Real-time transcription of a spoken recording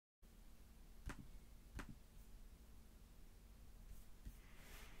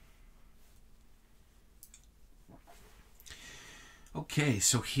Okay,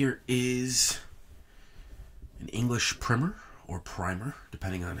 so here is an English primer or primer,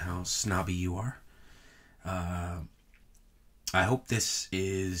 depending on how snobby you are. I hope this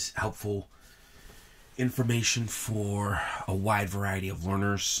is helpful information for a wide variety of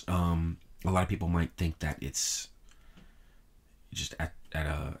learners. A lot of people might think that it's just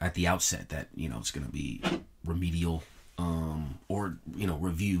at the outset that it's going to be remedial or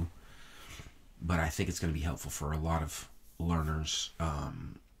review, but I think it's going to be helpful for a lot of learners,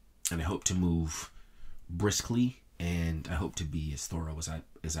 and I hope to move briskly, and I hope to be as thorough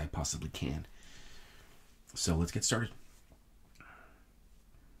as I possibly can. So let's get started.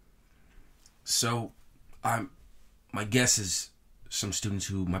 So my guess is some students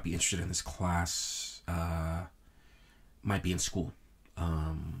who might be interested in this class might be in school,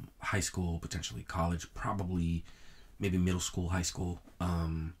 high school, potentially college, probably maybe middle school, high school,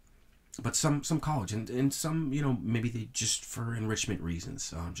 but some college, and some maybe they just for enrichment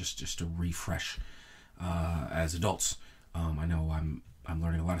reasons, just to refresh as adults. I know I'm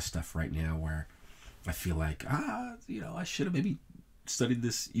learning a lot of stuff right now where I feel like I should have maybe studied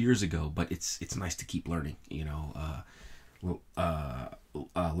this years ago, but it's nice to keep learning.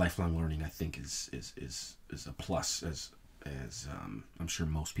 Lifelong learning, I think, is a plus, as I'm sure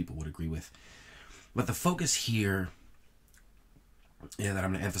most people would agree with. But the focus here that I'm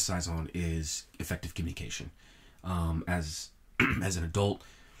going to emphasize on is effective communication. As an adult,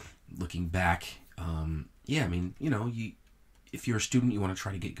 looking back, if you're a student, you want to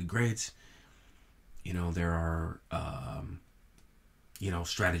try to get good grades. There are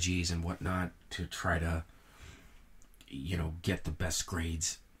strategies and whatnot to try to get the best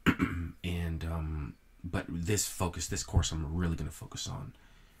grades. And but this course, I'm really going to focus on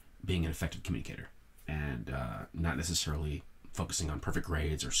being an effective communicator, and not necessarily focusing on perfect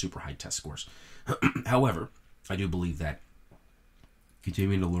grades or super high test scores. However, I do believe that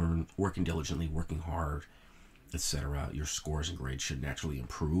continuing to learn, working diligently, working hard, etc., your scores and grades should naturally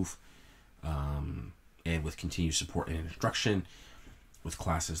improve. And with continued support and instruction, with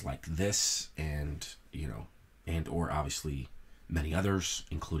classes like this, and or obviously many others,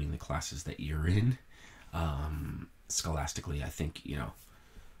 including the classes that you're in, scholastically, I think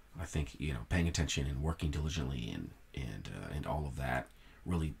paying attention and working diligently and all of that,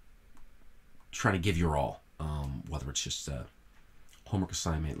 really trying to give your all, whether it's just a homework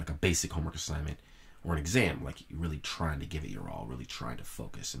assignment, like a basic homework assignment, or an exam, like you're really trying to give it your all, really trying to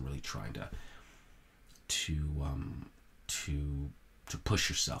focus, and really trying to push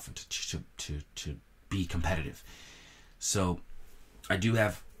yourself and to be competitive. So I do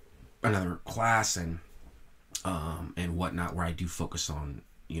have another class and whatnot where I do focus on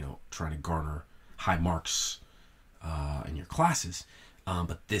trying to garner high marks in your classes,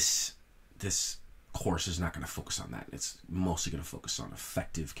 but this course is not going to focus on that. It's mostly going to focus on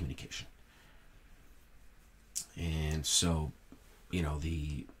effective communication. And so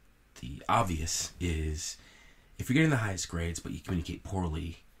the obvious is, if you're getting the highest grades but you communicate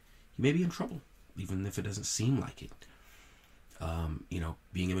poorly, you may be in trouble, even if it doesn't seem like it.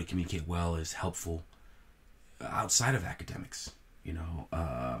 Being able to communicate well is helpful outside of academics.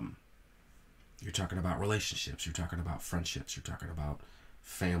 You're talking about relationships, you're talking about friendships, you're talking about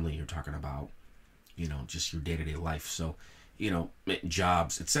family, you're talking about, just your day-to-day life. So,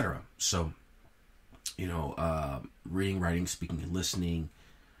 jobs, etc. So, reading, writing, speaking, and listening,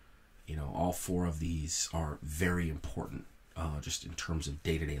 all four of these are very important, just in terms of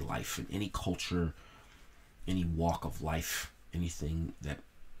day-to-day life in any culture, any walk of life, anything that,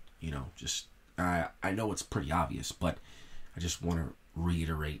 I know it's pretty obvious, but I just want to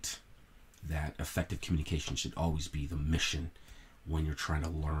reiterate that effective communication should always be the mission when you're trying to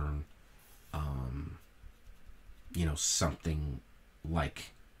learn, something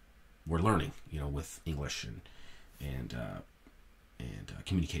like we're learning, with English and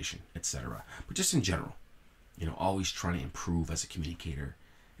communication, etc. But just in general, always trying to improve as a communicator.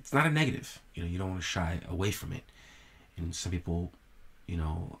 It's not a negative. You don't want to shy away from it. And some people,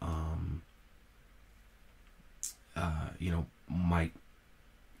 might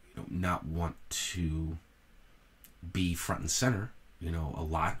not want to be front and center, a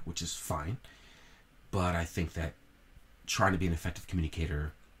lot, which is fine. But I think that trying to be an effective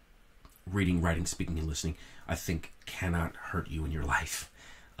communicator, reading, writing, speaking, and listening, I think cannot hurt you in your life.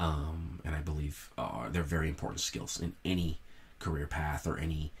 And I believe they're very important skills in any career path or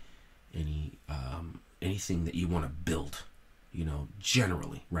anything that you want to build,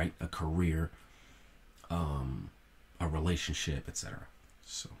 generally, right? A career, a relationship, etc.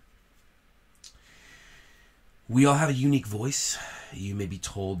 So we all have a unique voice. You may be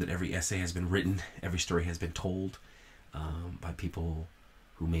told that every essay has been written, every story has been told. by people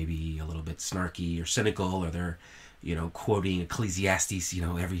who may be a little bit snarky or cynical, or they're, quoting Ecclesiastes,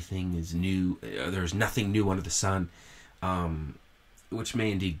 everything is new, there's nothing new under the sun, which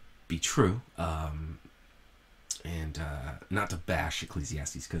may indeed be true, and not to bash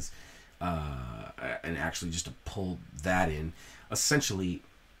Ecclesiastes, because, and actually just to pull that in, essentially,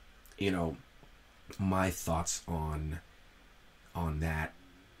 my thoughts on that,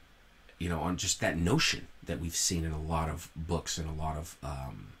 on just that notion that we've seen in a lot of books and a lot of,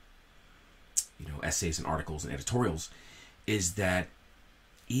 essays and articles and editorials, is that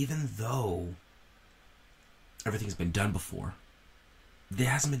even though everything's been done before, it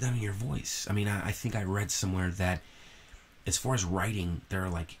hasn't been done in your voice. I mean, I think I read somewhere that as far as writing, there are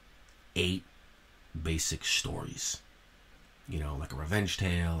like 8 basic stories, like a revenge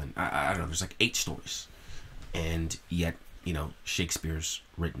tale, and I don't know, there's like 8 stories, and yet, Shakespeare's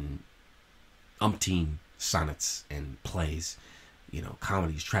written umpteen sonnets and plays,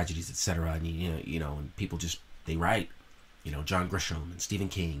 comedies, tragedies, etc. And and people just, they write, John Grisham and Stephen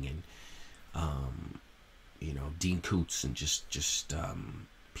King and Dean Koontz, and just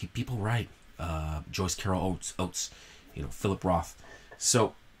people write, Joyce Carol Oates, Philip Roth.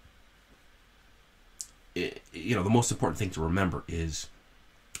 So the most important thing to remember is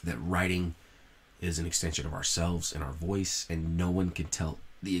that writing is an extension of ourselves and our voice, and no one can tell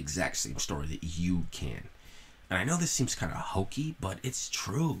the exact same story that you can. And I know this seems kind of hokey, but it's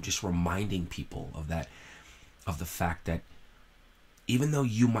true. Just reminding people of that, of the fact that even though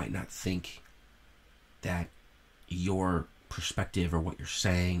you might not think that your perspective or what you're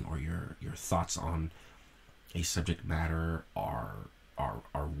saying or your thoughts on a subject matter are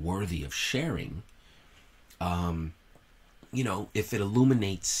worthy of sharing, if it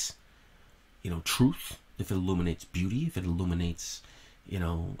illuminates, truth, if it illuminates beauty, if it illuminates,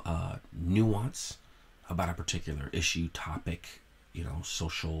 nuance about a particular issue, topic,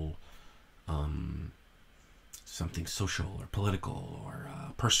 social, something social or political or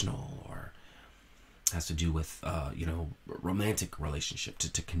personal, or has to do with, romantic relationship,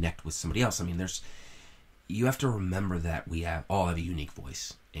 to connect with somebody else. I mean, you have to remember that we all have a unique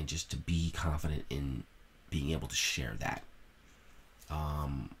voice, and just to be confident in being able to share that.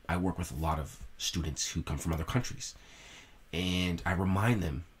 I work with a lot of students who come from other countries, and I remind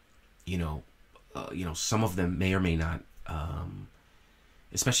them, some of them may or may not,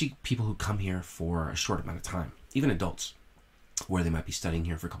 especially people who come here for a short amount of time, even adults, where they might be studying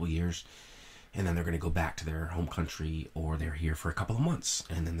here for a couple of years, and then they're going to go back to their home country, or they're here for a couple of months,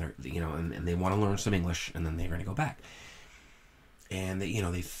 and then they're, and they want to learn some English, and then they're going to go back. And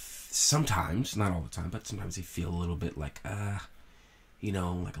they sometimes, not all the time, but sometimes they feel a little bit like,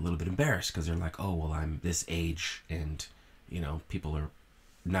 like a little bit embarrassed, because they're like, oh, well, I'm this age, and, people are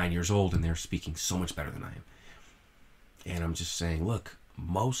 9 years old, and they're speaking so much better than I am. And I'm just saying, look,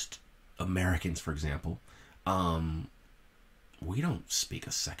 most Americans, for example, we don't speak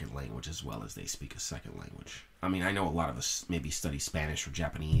a second language as well as they speak a second language. I mean, I know a lot of us maybe study Spanish or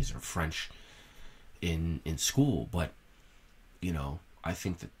Japanese or French in school, but, I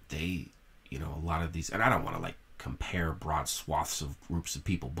think that they, a lot of these, and I don't want to compare broad swaths of groups of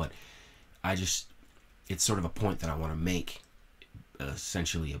people, but it's sort of a point that I want to make,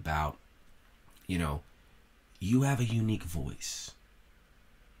 essentially about, you have a unique voice,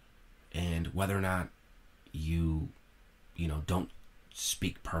 and whether or not you don't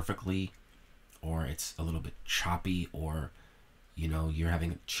speak perfectly, or it's a little bit choppy, or, you're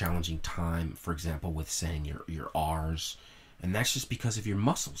having a challenging time, for example, with saying your R's, and that's just because of your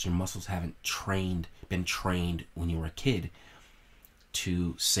muscles. Your muscles haven't been trained when you were a kid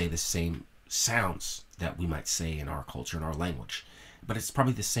to say the same sounds that we might say in our culture, in our language. But it's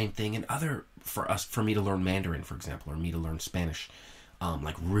probably the same thing for me to learn Mandarin, for example, or me to learn Spanish,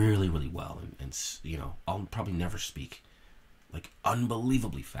 really, really well. And I'll probably never speak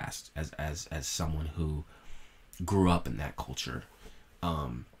unbelievably fast as someone who grew up in that culture.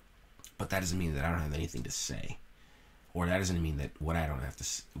 But that doesn't mean that I don't have anything to say, or that doesn't mean that what I have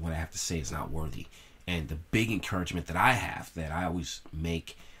to say is not worthy. And the big encouragement that I have, that I always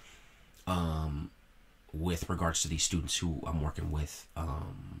make, with regards to these students who I'm working with,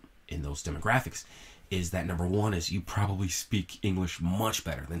 in those demographics, is that number one is you probably speak English much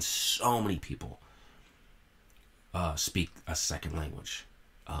better than so many people speak a second language,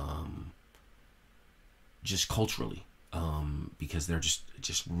 just culturally, because they're just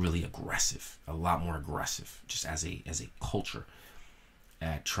really aggressive, a lot more aggressive, just as a culture,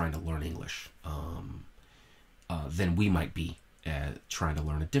 at trying to learn English, than we might be at trying to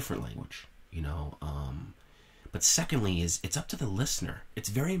learn a different language, But secondly, it's up to the listener. It's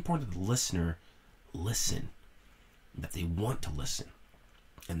very important that the listener listen that they want to listen,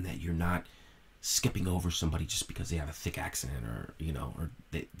 and that you're not skipping over somebody just because they have a thick accent, or or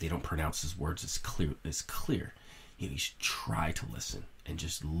they don't pronounce his words as clear. You should try to listen and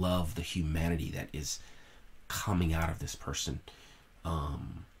just love the humanity that is coming out of this person,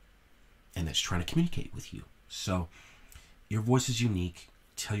 and that's trying to communicate with you. So your voice is unique.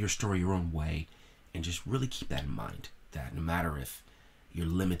 Tell your story your own way, and just really keep that in mind, that no matter if you're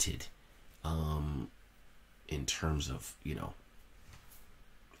limited in terms of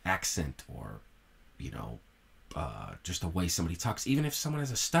accent, or just the way somebody talks. Even if someone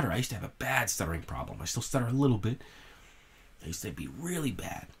has a stutter, I used to have a bad stuttering problem. I still stutter a little bit. I used to be really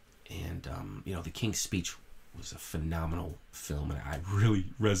bad. And The King's Speech was a phenomenal film, and I really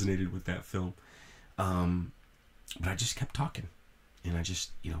resonated with that film. But I just kept talking, and I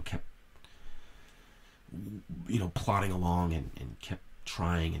just kept plodding along, and kept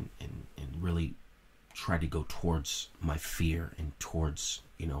trying, and really tried to go towards my fear, and towards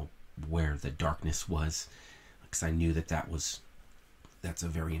where the darkness was, because I knew that's a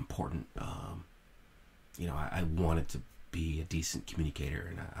very important. I wanted to be a decent communicator,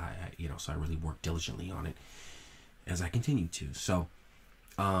 and I so I really worked diligently on it as I continued to. So,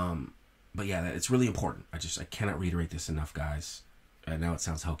 but yeah, it's really important. I cannot reiterate this enough, guys. I know it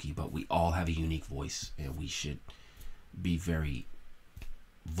sounds hokey, but we all have a unique voice, and we should be very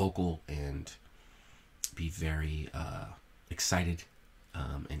vocal and be very excited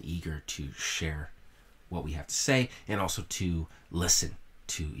and eager to share what we have to say, and also to listen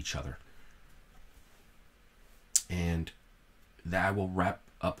to each other. And that I will wrap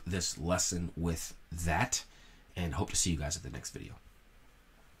up this lesson with that, and hope to see you guys at the next video.